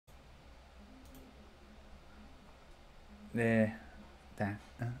There,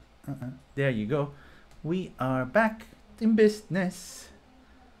 there you go. We are back in business.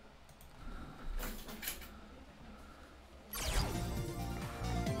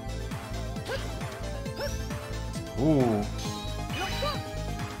 Ooh.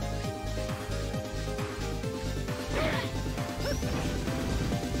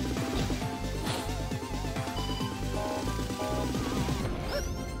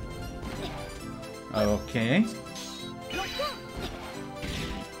 Okay.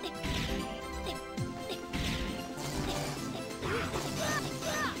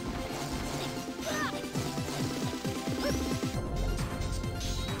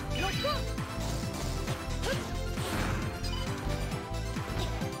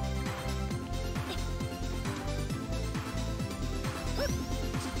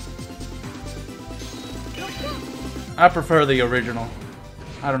 I prefer the original.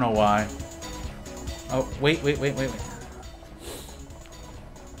 I don't know why. Oh, wait. Wait,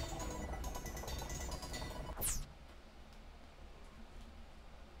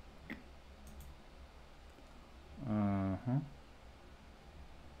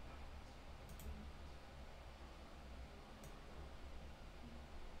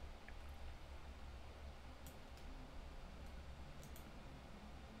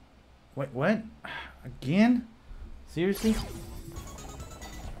 what? Again? Seriously?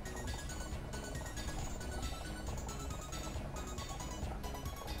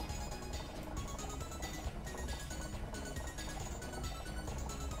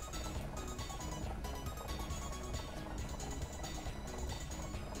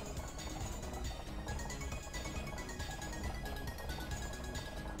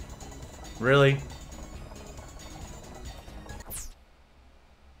 Really?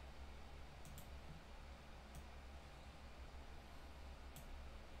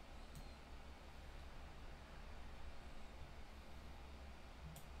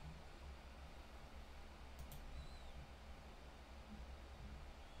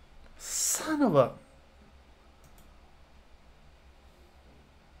 Son of a...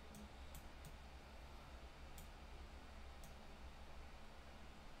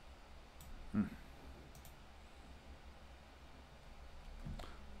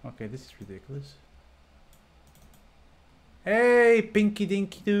 Okay, this is ridiculous. Hey, Pinky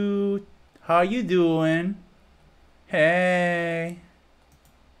Dinky Dude. How you doing? Hey.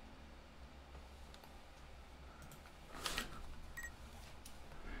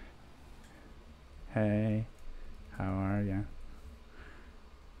 Hey. How are ya?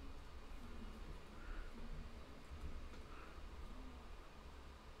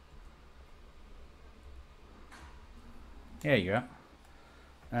 There you go.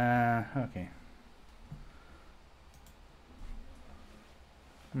 Okay.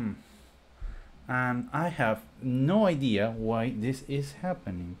 I have no idea why this is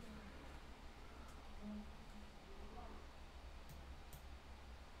happening.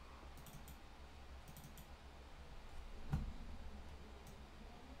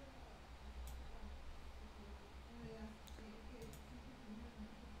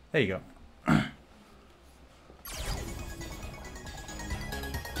 There you go.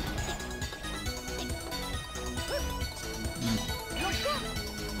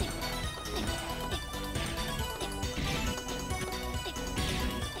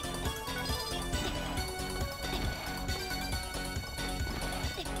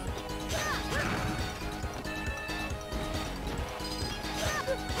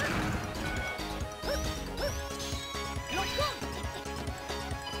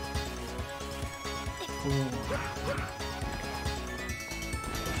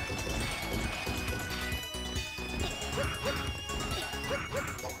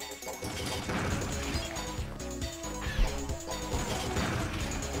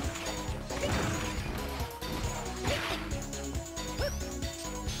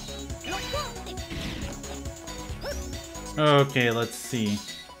 Okay, let's see.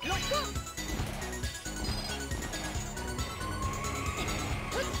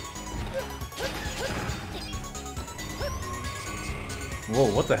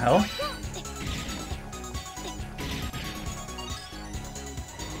 Whoa, what the hell?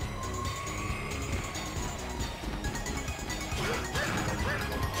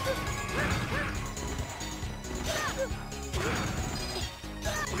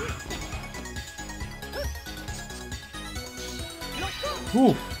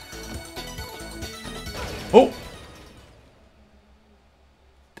 Ooh. Oh!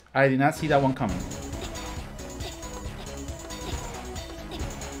 I did not see that one coming.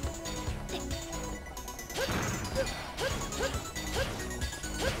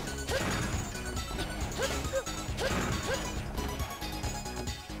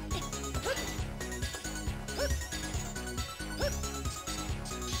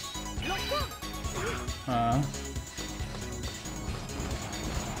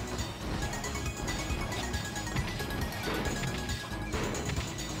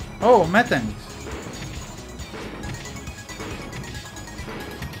 Oh, methane.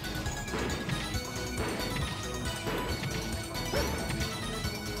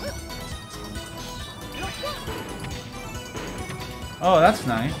 Oh, that's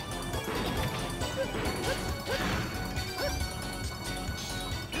nice.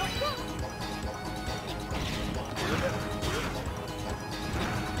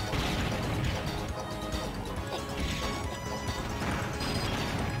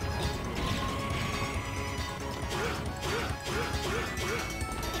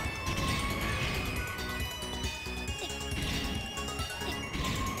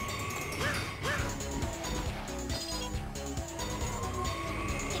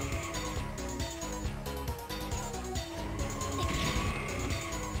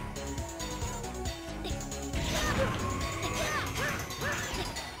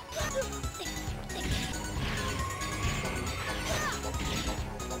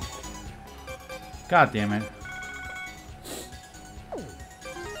 God damn it.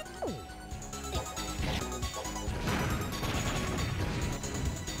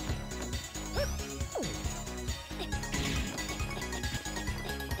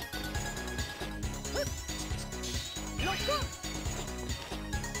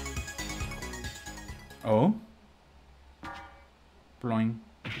 Oh? Bloing.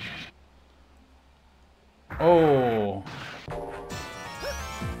 Oh.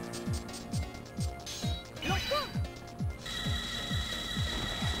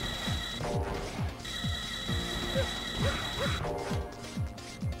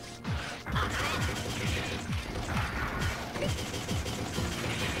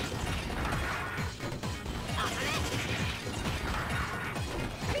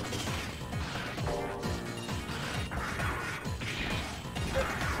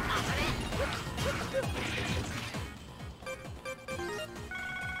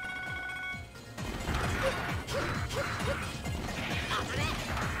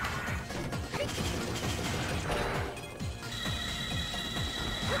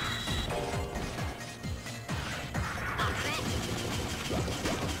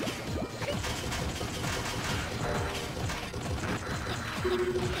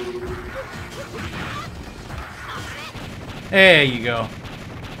 There you go.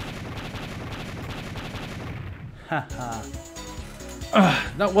 Haha.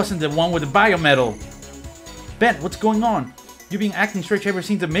 That wasn't the one with the biometal. Ben, what's going on? You've been acting strange ever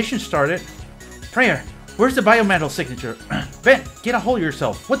since the mission started. Prayer, where's the biometal signature? Ben, get a hold of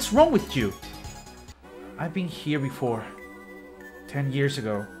yourself. What's wrong with you? I've been here before. 10 years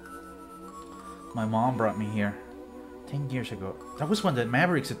ago. My mom brought me here. 10 years ago. That was when the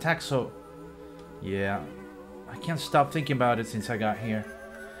Mavericks attacked, so... Yeah. I can't stop thinking about it since I got here.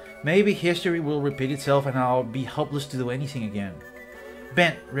 Maybe history will repeat itself and I'll be helpless to do anything again.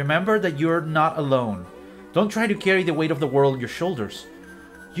 Ben, remember that you're not alone. Don't try to carry the weight of the world on your shoulders.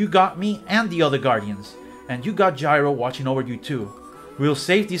 You got me and the other Guardians. And you got Gyro watching over you too. We'll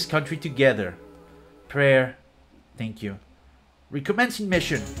save this country together. Prayer. Thank you. Recommencing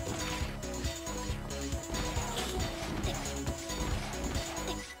mission.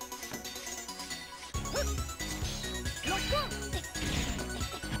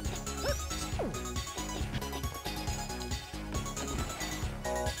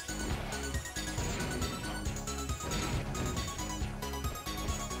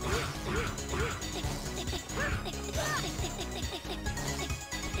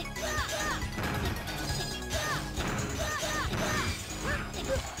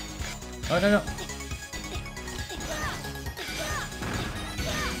 Oh, no, no.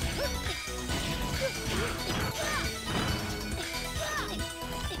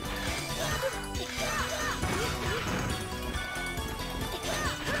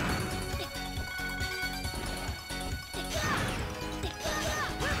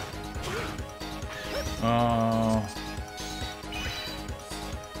 Oh.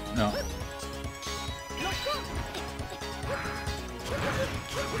 No.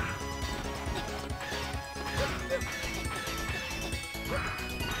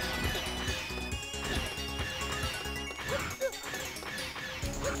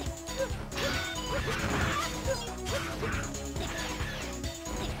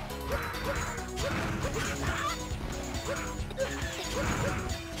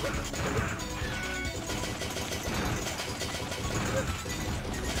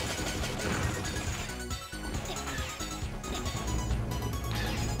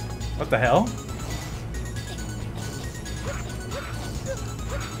 What the hell?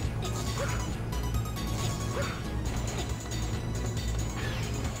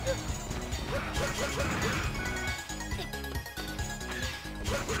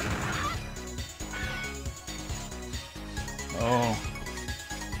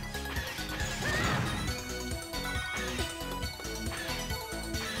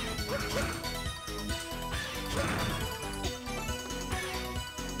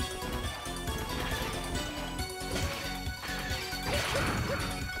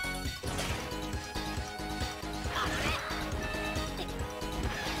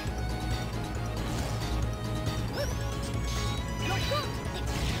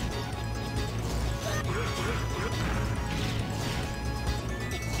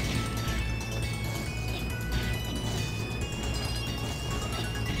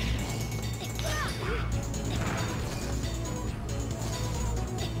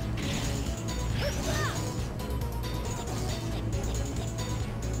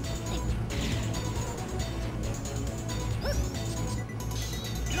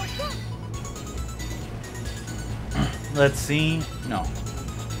 Let's see. No.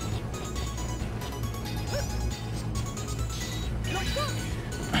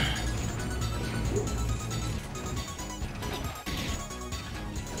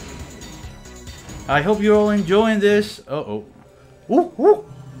 I hope you're all enjoying this. Uh-oh. Ooh, ooh.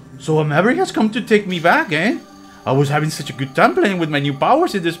 So a Maverick has come to take me back, eh? I was having such a good time playing with my new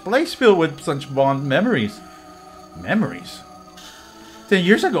powers in this place filled with such fond memories. Memories? 10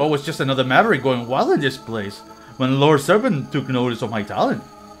 years ago, I was just another Maverick going wild in this place when Lord Serpent took notice of my talent.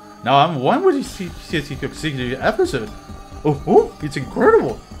 Now I'm one with his executive episode. Oh, it's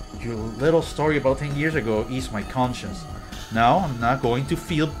incredible. Your little story about 10 years ago eased my conscience. Now I'm not going to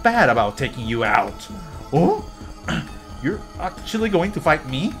feel bad about taking you out. Oh? You're actually going to fight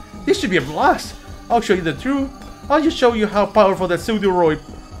me? This should be a blast. I'll show you the truth. I'll just show you how powerful that pseudoroid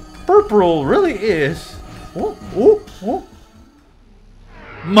purple really is. Oh.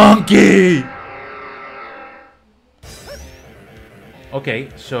 Monkey! Okay,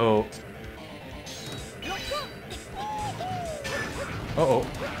 so... Uh-oh.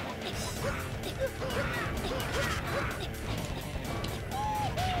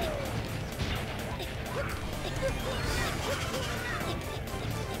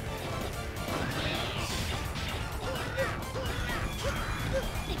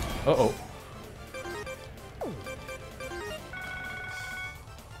 Uh-oh.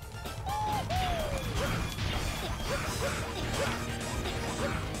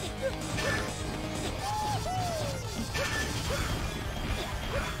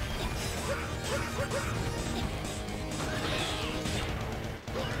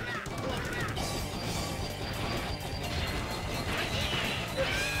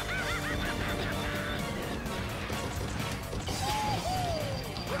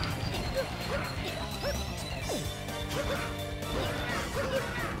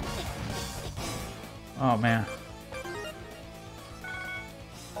 Oh, man.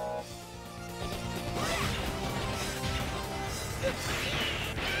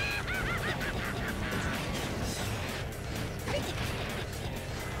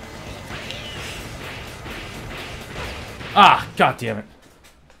 Ah, god damn it.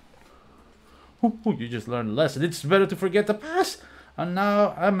 You just learned a lesson. It's better to forget the past. And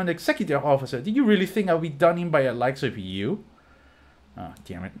now I'm an executive officer. Did you really think I'll be done in by a likes of you? Ah,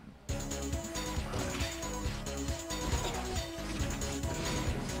 damn it.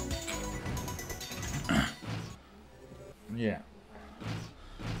 Yeah.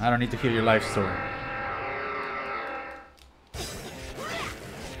 I don't need to hear your life story.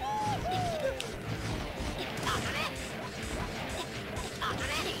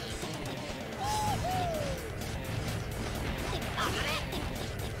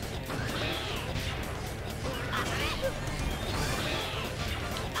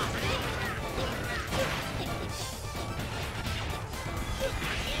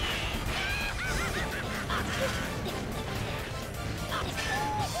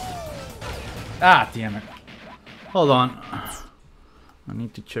 Ah, damn it. Hold on. I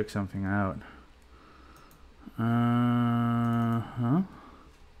need to check something out. Uh-huh.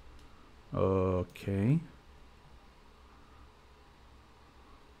 Okay.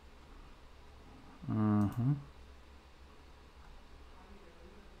 Uh-huh.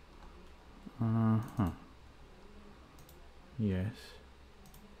 Uh-huh. Yes.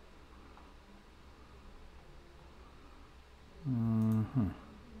 Uh-huh.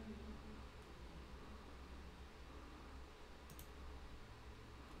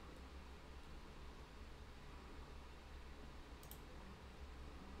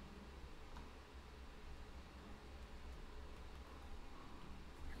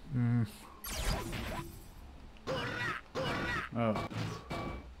 Oh.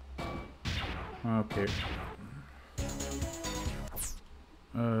 Okay.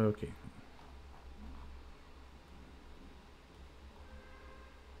 Okay.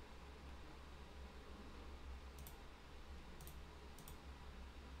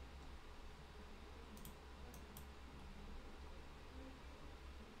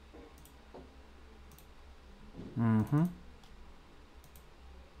 Mm-hmm.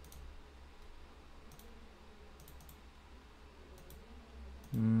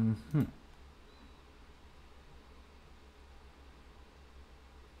 Mm-hmm.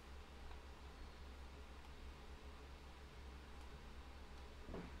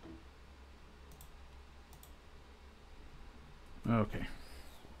 Okay.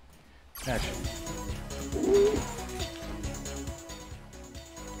 Action.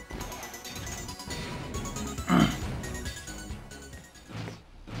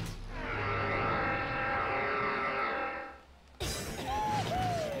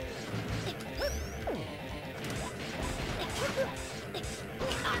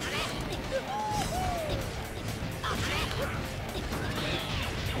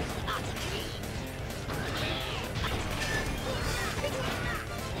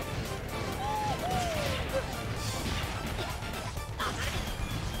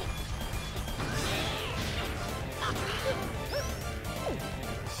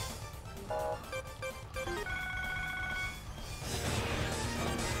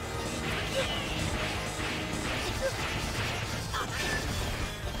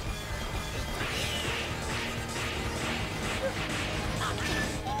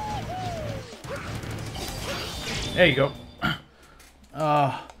 There you go.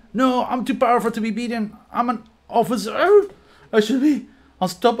 No, I'm too powerful to be beaten. I'm an officer. I should be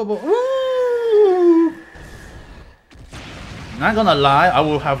unstoppable. Ooh. Not gonna lie, I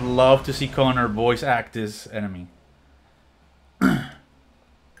would have loved to see Connor voice act this enemy.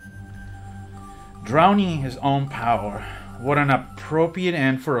 Drowning in his own power. What an appropriate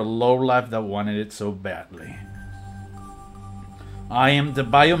end for a lowlife that wanted it so badly. I am the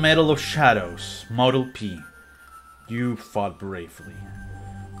Biometal of Shadows, Model P. You fought bravely.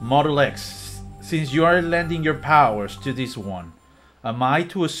 Model X, since you are lending your powers to this one, am I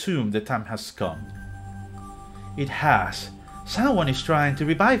to assume the time has come? It has. Someone is trying to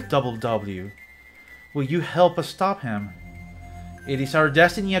revive Double W. Will you help us stop him? It is our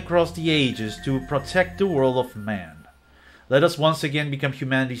destiny across the ages to protect the world of man. Let us once again become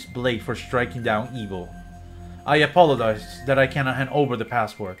humanity's blade for striking down evil. I apologize that I cannot hand over the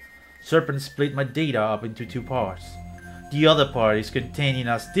password. Serpent split my data up into 2 parts. The other part is contained in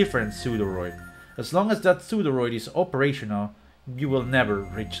a different pseudoroid. As long as that pseudoroid is operational, you will never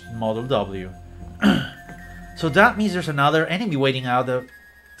reach Model W. So that means there's another enemy waiting out there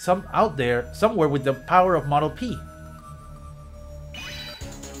somewhere with the power of Model P.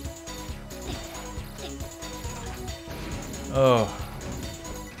 Oh.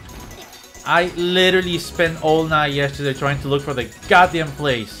 I literally spent all night yesterday trying to look for the goddamn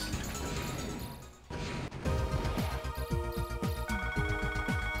place.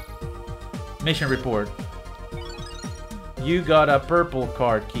 Mission report. You got a purple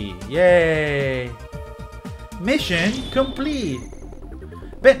card key. Yay! Mission complete.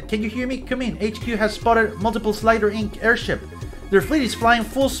 Ben, can you hear me? Come in. HQ has spotted multiple Slider Inc. airship. Their fleet is flying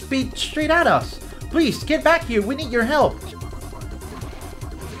full speed straight at us. Please, get back here. We need your help.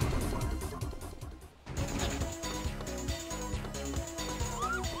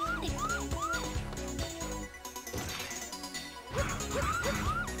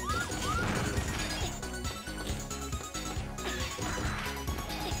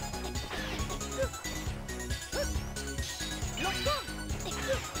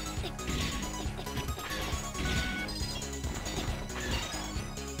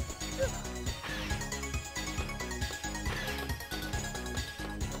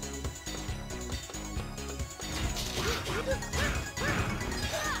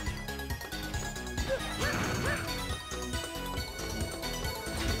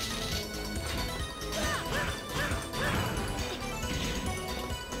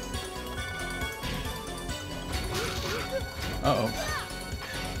 Uh-oh.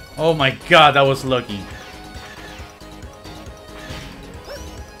 Oh my god, that was lucky.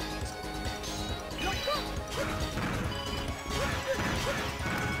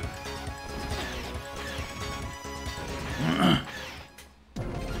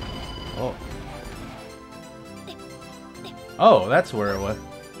 Oh. Oh, that's where it was.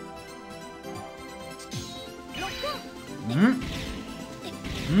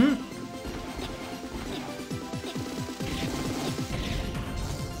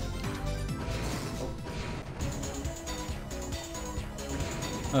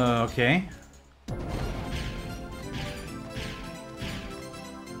 Okay.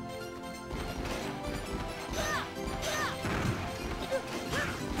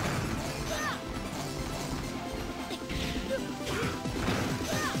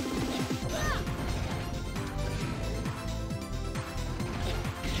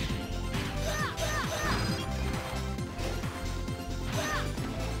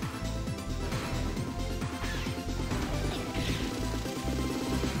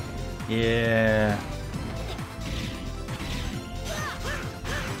 Yeah.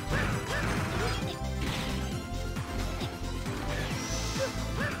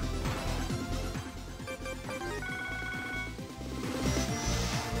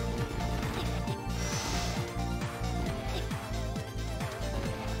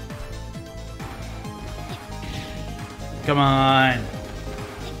 Come on.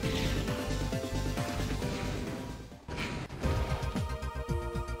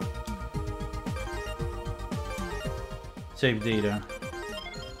 Save data.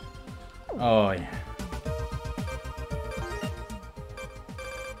 Oh, yeah.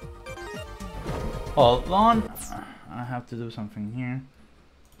 Hold on. I have to do something here.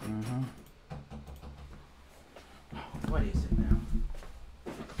 What is it now?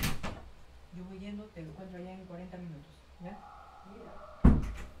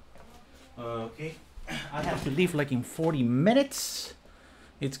 Okay. I have to leave like in 40 minutes.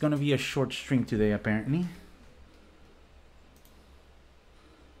 It's gonna be a short stream today, apparently.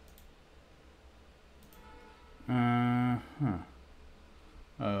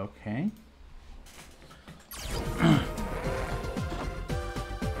 Okay.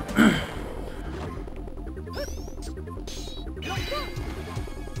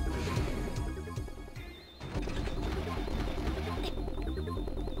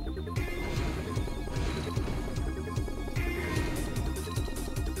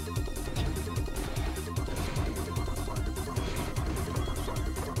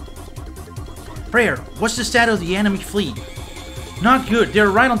 Prayer, what's the status of the enemy fleet? Not good. They're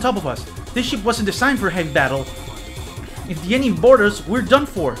right on top of us. This ship wasn't designed for a heavy battle. If the enemy board us, we're done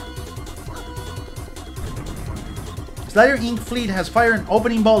for. Slider Inc. fleet has fired an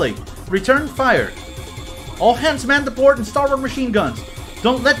opening volley. Return fire. All hands man the port and starboard machine guns.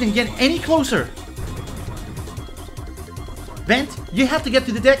 Don't let them get any closer. Bent, you have to get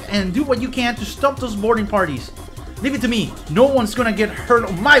to the deck and do what you can to stop those boarding parties. Leave it to me. No one's gonna get hurt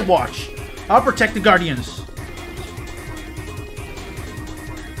on my watch. I'll protect the Guardians.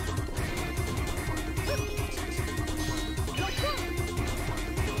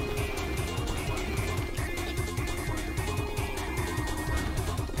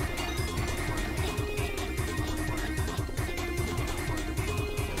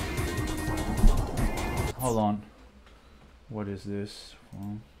 Hold on. What is this?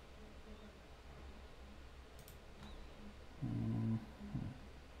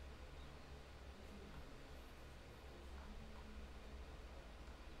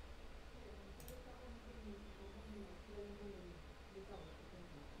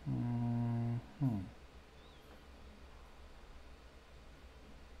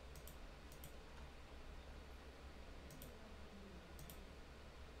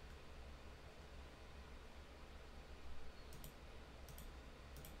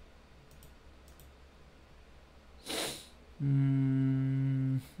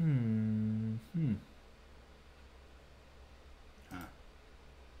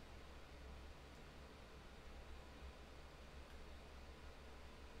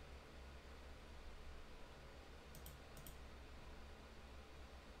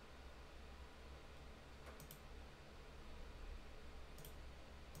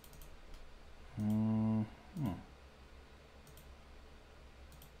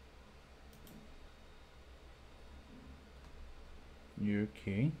 You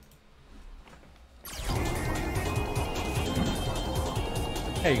okay?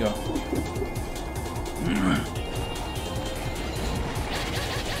 There you go.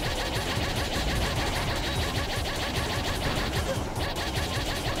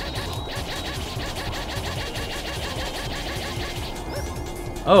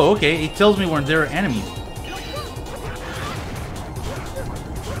 Oh, okay. It tells me when there are enemies.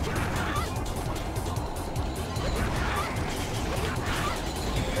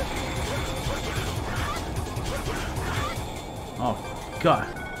 Oh,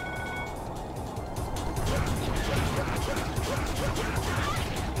 God.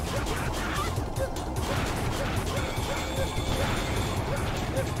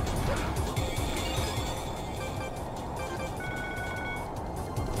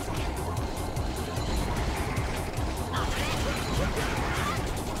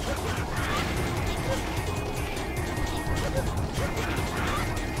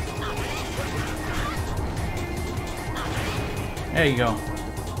 There you go.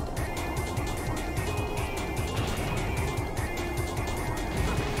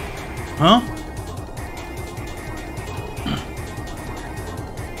 Huh?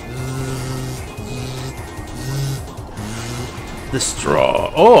 The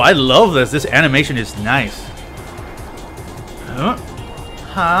straw. Oh, I love this. This animation is nice. Huh?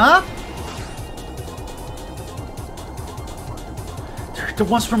 Huh? They're the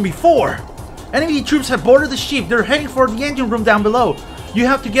ones from before. Enemy troops have boarded the ship. They're heading for the engine room down below. You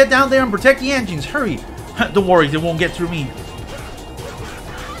have to get down there and protect the engines. Hurry. Don't worry, they won't get through me.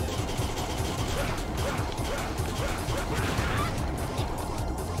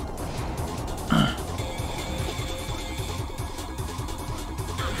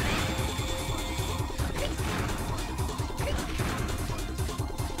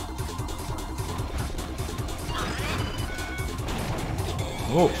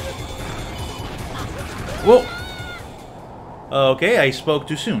 Whoa. Whoa. Okay, I spoke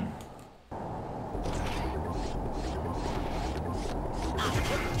too soon.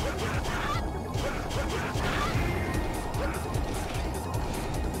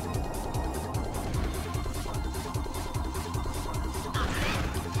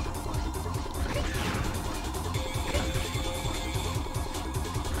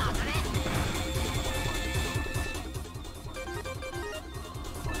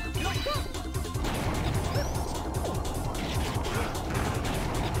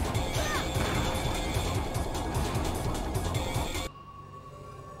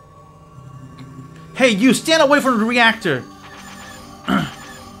 Hey, you! Stand away from the reactor!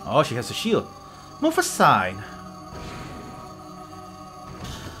 Oh, she has a shield. Move aside.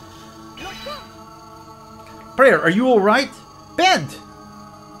 Prayer, are you alright? Bent!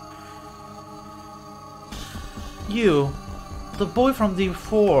 You, the boy from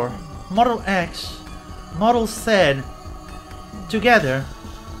before. Model X, Model Z, together.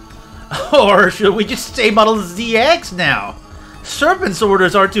 Or should we just say Model ZX now? Serpent's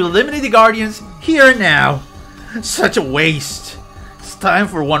orders are to eliminate the Guardians here and now. Such a waste. It's time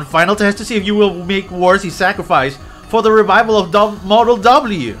for one final test to see if you will make Wars a sacrifice for the revival of Model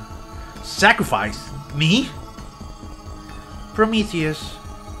W. Sacrifice? Me? Prometheus,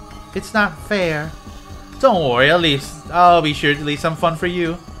 it's not fair. Don't worry, at least I'll be sure to leave some fun for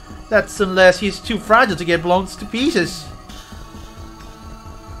you. That's unless he's too fragile to get blown to pieces.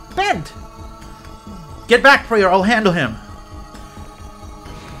 Bent! Get back, Prayer, I'll handle him.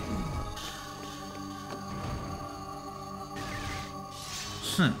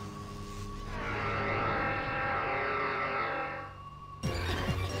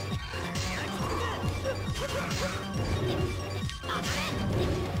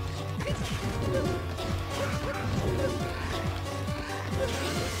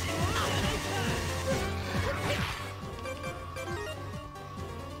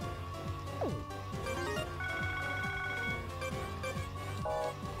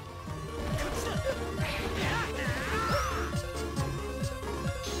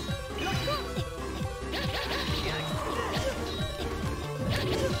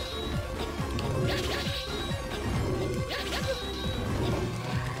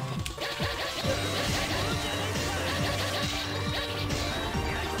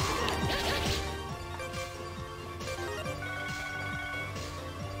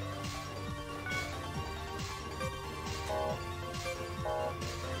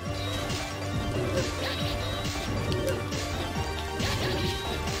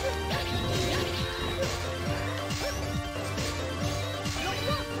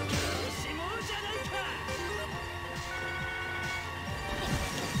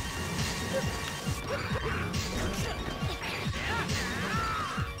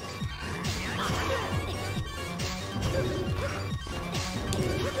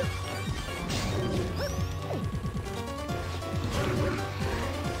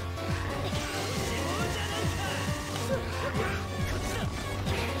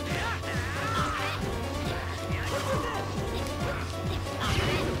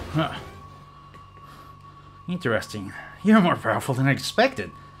 Huh. Interesting. You're more powerful than I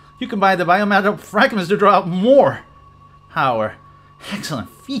expected. You combine the biomatter fragments to draw out more power. Excellent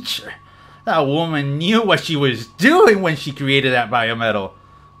feature. That woman knew what she was doing when she created that biometal.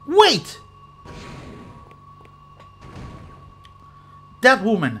 Wait! That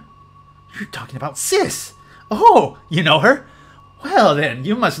woman. You're talking about Sis. Oh, you know her? Well then,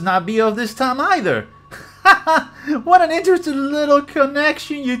 you must not be of this time either. What an interesting little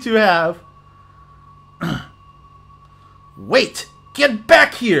connection you two have. Wait! Get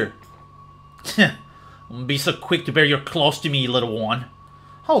back here! Don't be so quick to bear your claws to me, little one.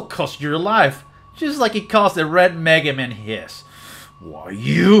 I'll cost you your life, just like it cost the red Megaman his. Why,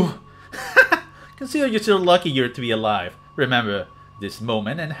 you? Consider yourself lucky you're to be alive. Remember this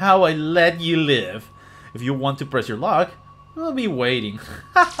moment and how I let you live. If you want to press your luck, we'll be waiting.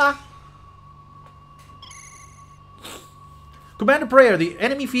 Commander Prayer, the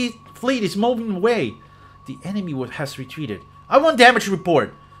enemy fleet is moving away. The enemy has retreated. I want damage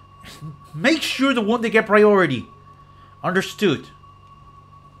report. Make sure the wounded get priority. Understood.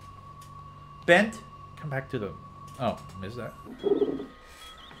 Bent, come back to the... Oh, missed that.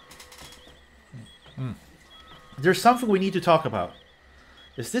 There's something we need to talk about.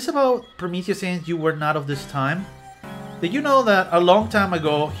 Is this about Prometheus saying you were not of this time? Did you know that a long time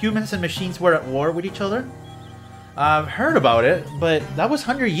ago, humans and machines were at war with each other? I've heard about it, but that was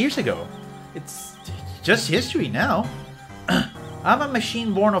 100 years ago. It's just history now. I'm a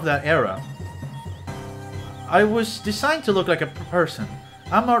machine born of that era. I was designed to look like a person.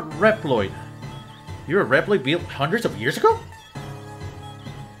 I'm a Reploid. You're a Reploid built hundreds of years ago?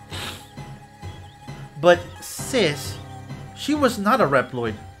 But Sis, she was not a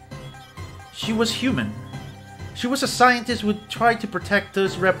Reploid. She was human. She was a scientist who tried to protect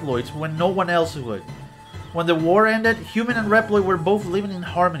us Reploids when no one else would. When the war ended, human and Reploid were both living in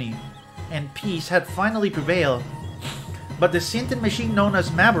harmony, and peace had finally prevailed. But the sentient machine known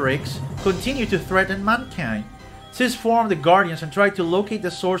as Mavericks continued to threaten mankind. Sis formed the Guardians and tried to locate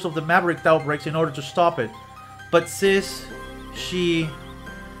the source of the Maverick outbreaks in order to stop it. But Sis,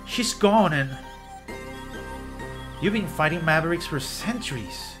 she's gone, and you've been fighting Mavericks for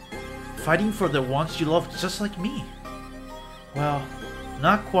centuries. Fighting for the ones you love just like me. Well,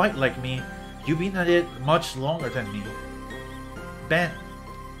 not quite like me. You've been at it much longer than me. Ben,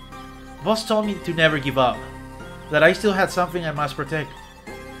 Boss told me to never give up. That I still had something I must protect.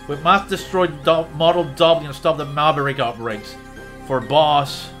 We must destroy Model W and stop the Maverick outbreaks. For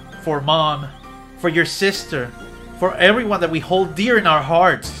Boss, For Mom, for your sister, for everyone that we hold dear in our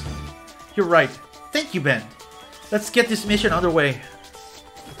hearts. You're right. Thank you, Ben. Let's get this mission underway.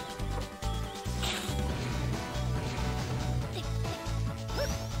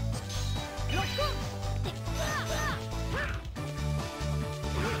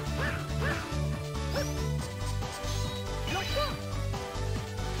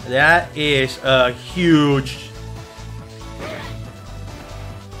 That is a huge...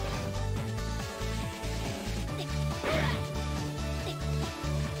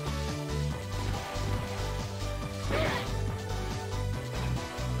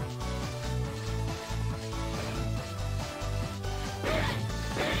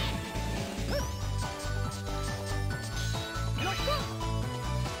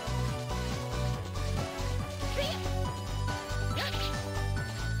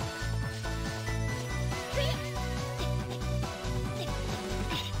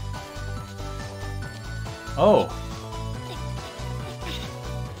 Oh.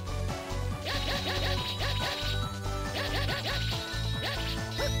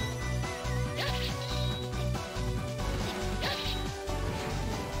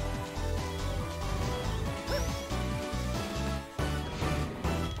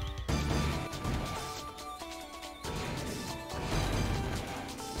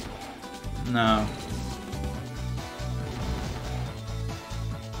 No.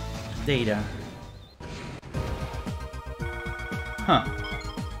 Data. Huh.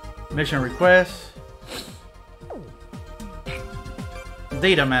 Mission request.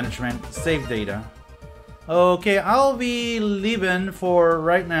 Data management. Save data. Okay, I'll be leaving for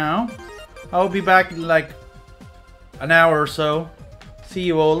right now. I'll be back in like an hour or so. See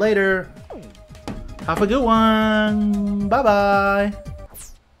you all later. Have a good one. Bye bye.